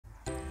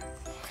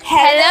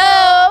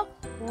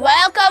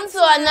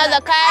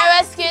another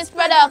Kairos Quiz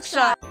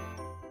production.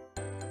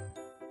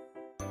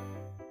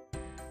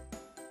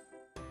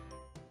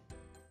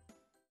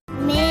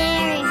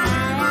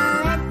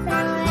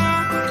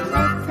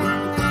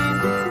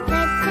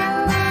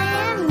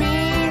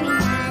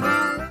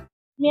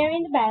 Mary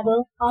in the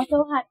Bible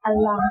also had a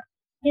lamb.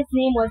 His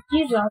name was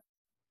Jesus.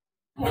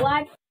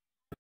 What?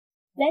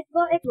 Let's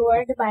go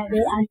explore the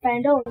Bible and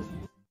find out.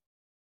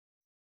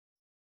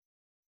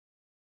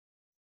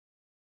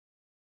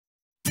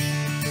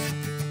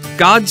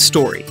 God's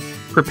story,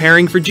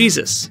 preparing for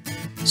Jesus.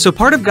 So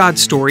part of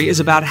God's story is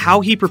about how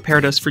he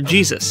prepared us for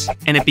Jesus,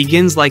 and it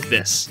begins like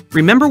this.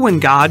 Remember when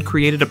God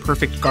created a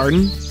perfect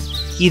garden?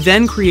 He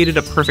then created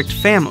a perfect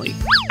family,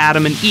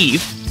 Adam and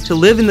Eve, to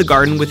live in the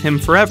garden with him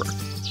forever.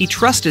 He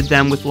trusted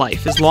them with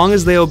life as long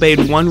as they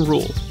obeyed one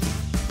rule.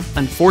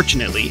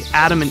 Unfortunately,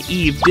 Adam and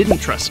Eve didn't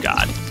trust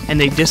God, and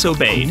they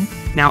disobeyed.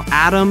 Now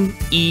Adam,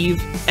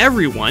 Eve,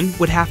 everyone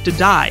would have to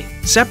die,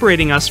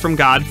 separating us from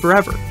God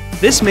forever.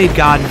 This made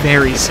God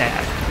very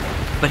sad.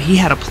 But he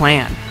had a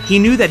plan. He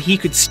knew that he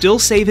could still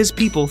save his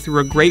people through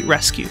a great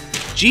rescue.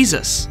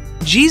 Jesus.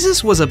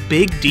 Jesus was a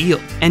big deal.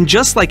 And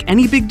just like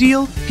any big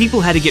deal,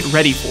 people had to get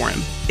ready for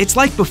him. It's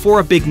like before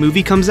a big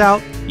movie comes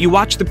out, you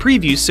watch the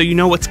previews so you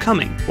know what's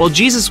coming. Well,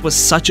 Jesus was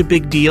such a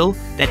big deal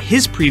that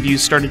his previews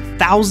started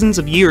thousands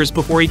of years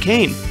before he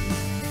came.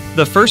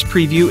 The first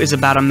preview is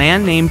about a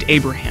man named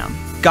Abraham.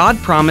 God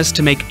promised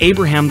to make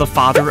Abraham the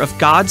father of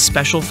God's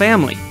special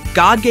family.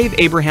 God gave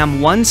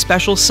Abraham one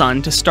special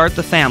son to start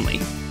the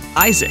family,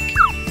 Isaac.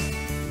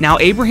 Now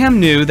Abraham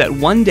knew that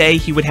one day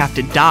he would have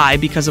to die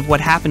because of what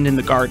happened in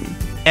the garden.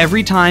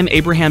 Every time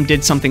Abraham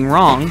did something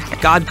wrong,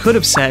 God could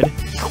have said,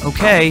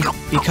 "Okay,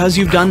 because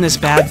you've done this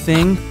bad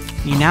thing,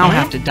 you now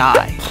have to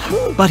die."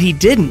 But he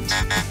didn't.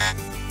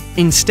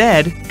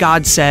 Instead,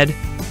 God said,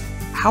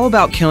 "How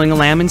about killing a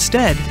lamb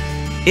instead?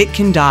 It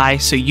can die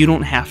so you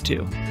don't have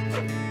to."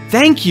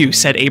 "Thank you,"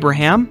 said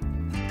Abraham.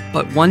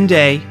 But one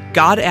day,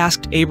 God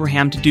asked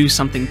Abraham to do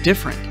something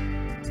different.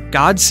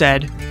 God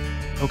said,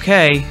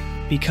 "Okay,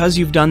 because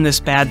you've done this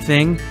bad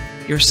thing,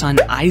 your son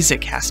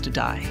Isaac has to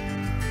die."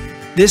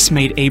 This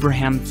made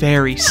Abraham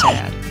very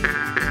sad.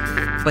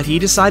 But he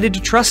decided to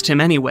trust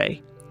him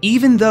anyway,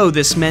 even though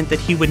this meant that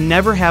he would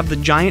never have the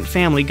giant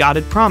family God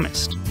had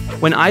promised.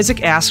 When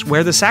Isaac asked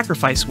where the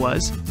sacrifice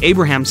was,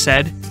 Abraham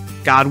said,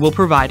 "God will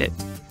provide it."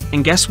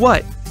 And guess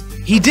what?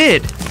 He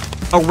did!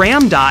 A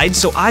ram died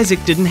so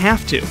Isaac didn't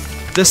have to.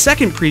 The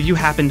second preview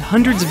happened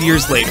hundreds of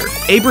years later.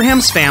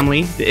 Abraham's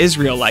family, the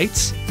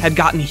Israelites, had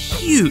gotten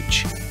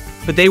huge,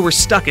 but they were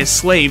stuck as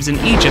slaves in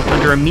Egypt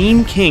under a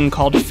mean king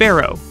called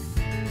Pharaoh.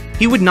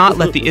 He would not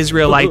let the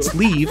Israelites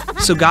leave,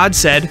 so God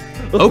said,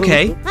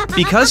 "Okay,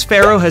 because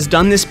Pharaoh has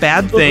done this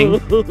bad thing,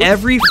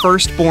 every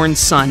firstborn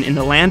son in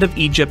the land of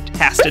Egypt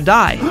has to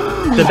die."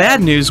 The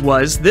bad news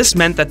was, this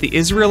meant that the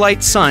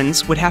Israelite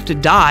sons would have to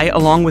die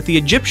along with the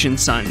Egyptian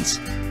sons.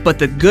 But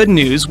the good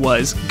news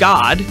was,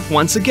 God,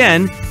 once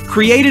again,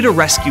 created a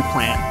rescue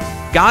plan.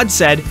 God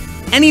said,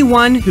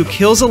 "Anyone who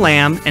kills a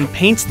lamb and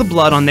paints the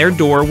blood on their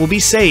door will be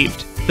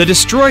saved. The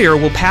destroyer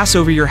will pass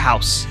over your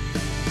house."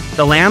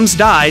 The lambs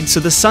died so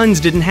the sons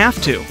didn't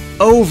have to.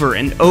 Over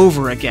and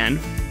over again,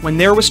 when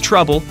there was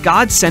trouble,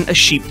 God sent a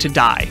sheep to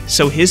die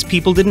so his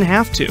people didn't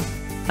have to.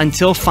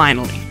 Until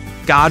finally,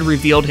 God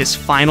revealed his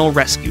final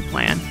rescue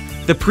plan.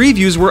 The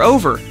previews were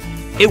over.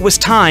 It was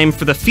time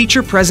for the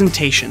feature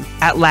presentation.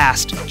 At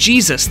last,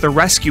 Jesus the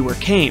rescuer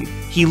came.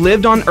 He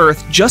lived on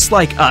earth just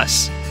like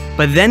us,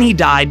 but then he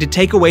died to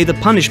take away the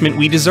punishment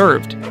we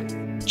deserved.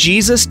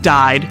 Jesus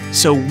died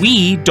so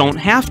we don't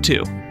have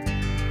to.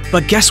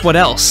 But guess what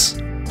else?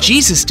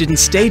 Jesus didn't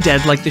stay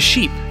dead like the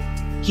sheep.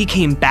 He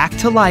came back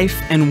to life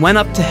and went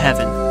up to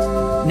heaven.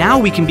 Now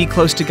we can be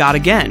close to God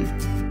again.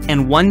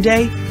 And one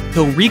day,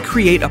 he'll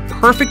recreate a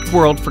perfect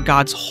world for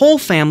God's whole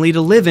family to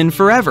live in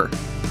forever.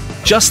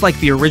 Just like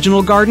the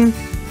original garden,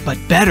 but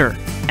better.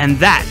 And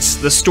that's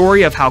the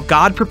story of how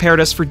God prepared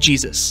us for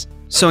Jesus.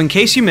 So in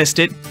case you missed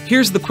it,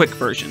 here's the quick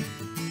version.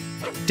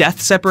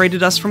 Death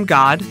separated us from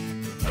God.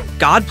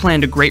 God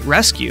planned a great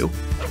rescue.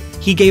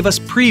 He gave us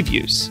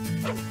previews.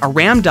 A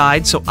ram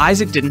died so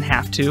Isaac didn't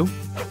have to.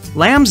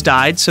 Lambs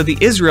died so the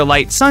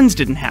Israelite sons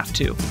didn't have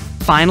to.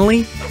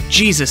 Finally,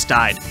 Jesus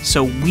died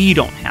so we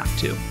don't have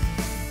to.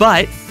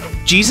 But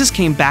Jesus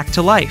came back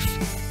to life.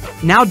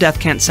 Now death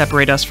can't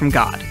separate us from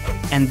God.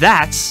 And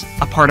that's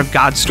a part of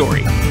God's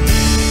story.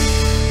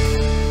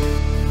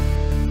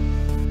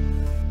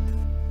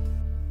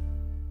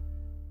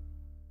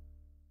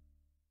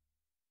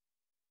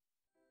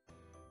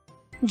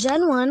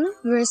 John 1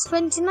 verse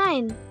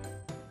 29.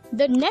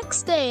 The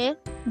next day,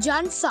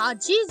 John saw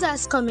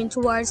Jesus coming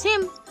towards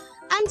him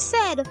and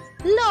said,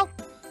 "Look,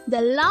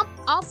 the Lamb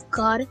of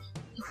God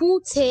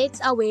who takes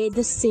away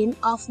the sin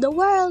of the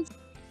world."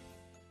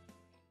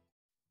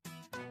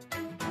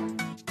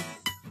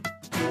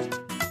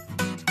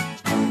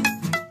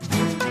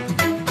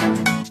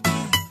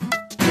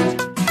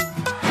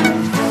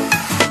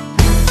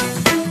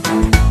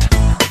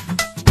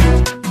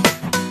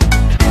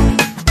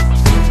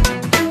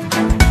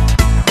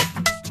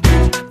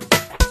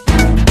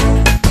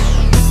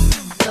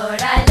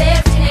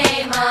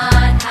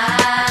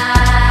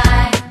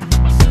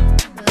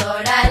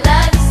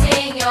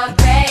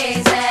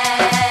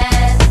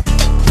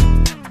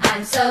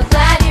 so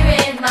glad you're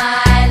in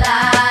my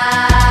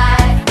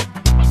life.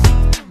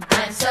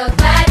 I'm so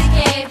glad you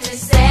came to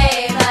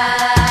save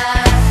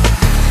us.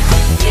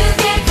 You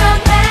came from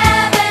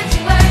heaven to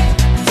earth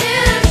to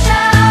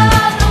show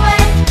the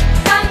way.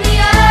 From the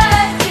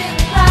earth to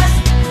the cross,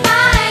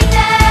 my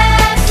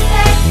debt to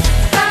pay.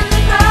 From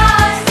the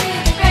cross to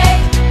the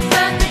grave,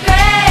 from the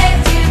grave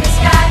to the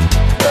sky.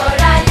 Lord,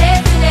 I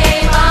lift your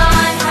name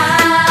on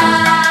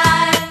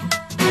high.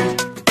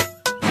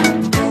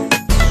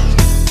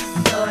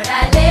 Lord,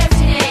 I lift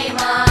your name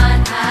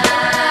on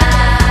high.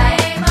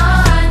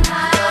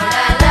 Lord,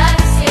 I love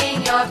to sing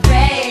your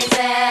praises.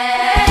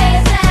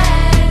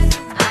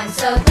 I'm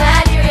so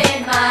glad you're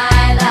in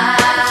my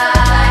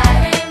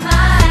life.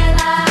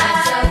 I'm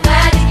so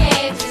glad you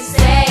came to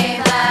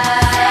save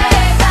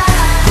us.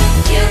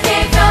 You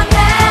came from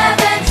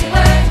heaven to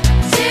earth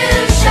to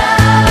show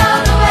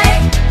the way.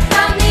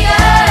 From the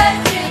earth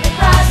to the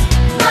cross,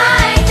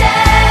 my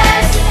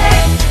debt to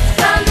pay.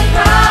 From the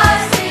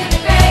cross to the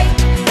grave,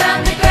 from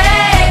the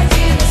grave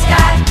to the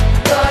sky.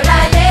 Lord,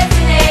 I lift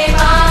your name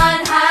on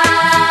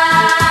high.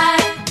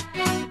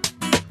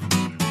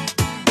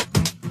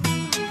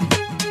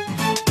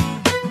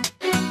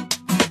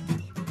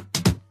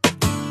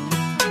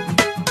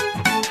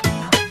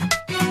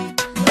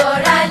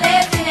 Lord, I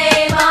lift your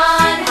name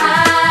on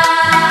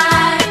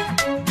high.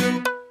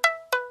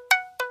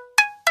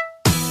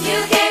 You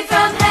came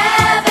from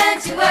heaven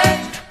to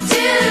earth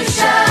to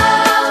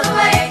show the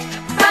way.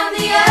 From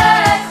the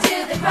earth to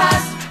the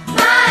cross,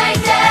 my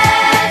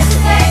debt to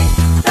pay.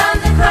 From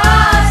the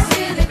cross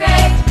to the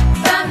grave,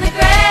 from the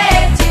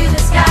grave to the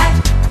sky.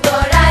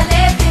 Lord, I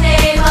lift your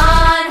name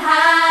on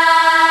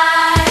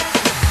high.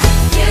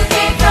 You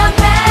came from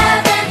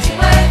heaven to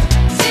earth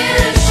to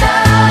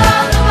show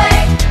the way.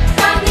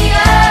 From the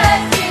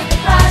earth to the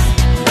cross,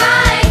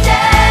 my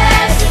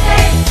debt to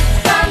pay.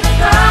 From the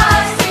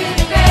cross to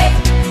the grave,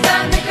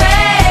 from the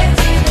grave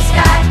to the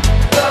sky.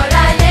 Lord,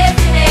 I lift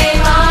your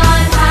name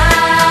on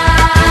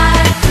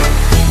high.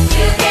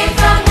 You came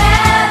from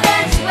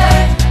heaven to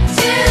earth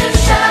to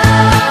show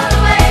the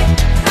way.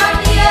 From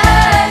the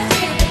earth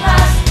to the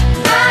cross,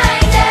 my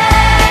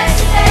debt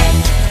to pay.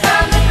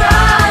 From the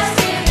cross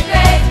to the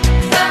grave,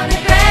 from the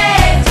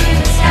grave to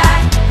the sky.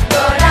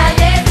 Lord, I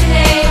lift your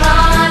name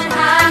on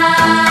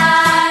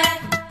high.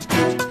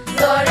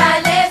 Lord, I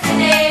lift your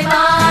name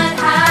on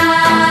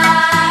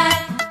high.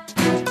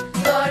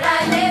 Lord, I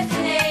lift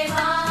your name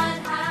on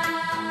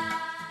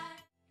high.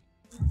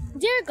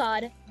 Dear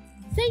God,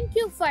 thank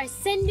you for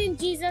sending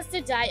Jesus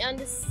to die on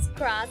this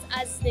cross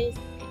as the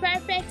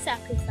perfect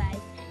sacrifice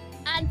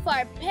and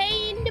for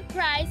paying the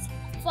price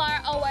for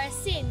our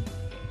sin.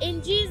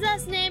 In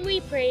Jesus' name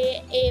we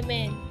pray,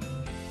 amen.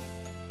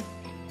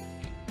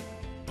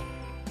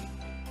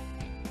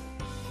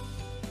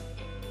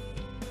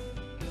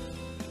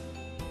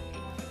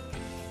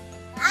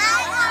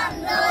 I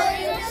am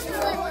knowing the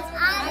truth,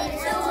 and the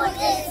truth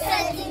is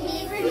setting me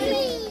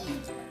free.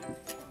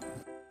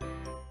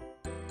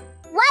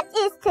 What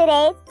is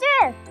today's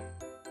truth?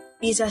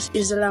 Jesus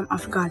is the Lamb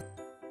of God.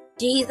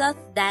 Jesus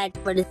died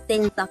for the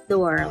sins of the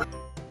world.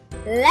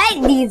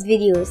 Like these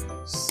videos,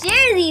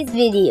 share these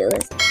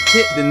videos.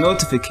 Hit the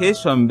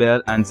notification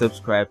bell and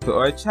subscribe to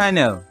our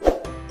channel.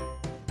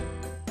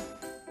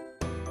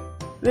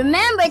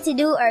 Remember to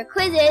do our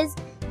quizzes.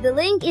 The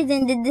link is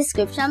in the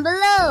description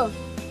below.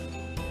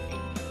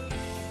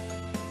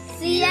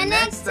 See you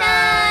next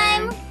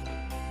time!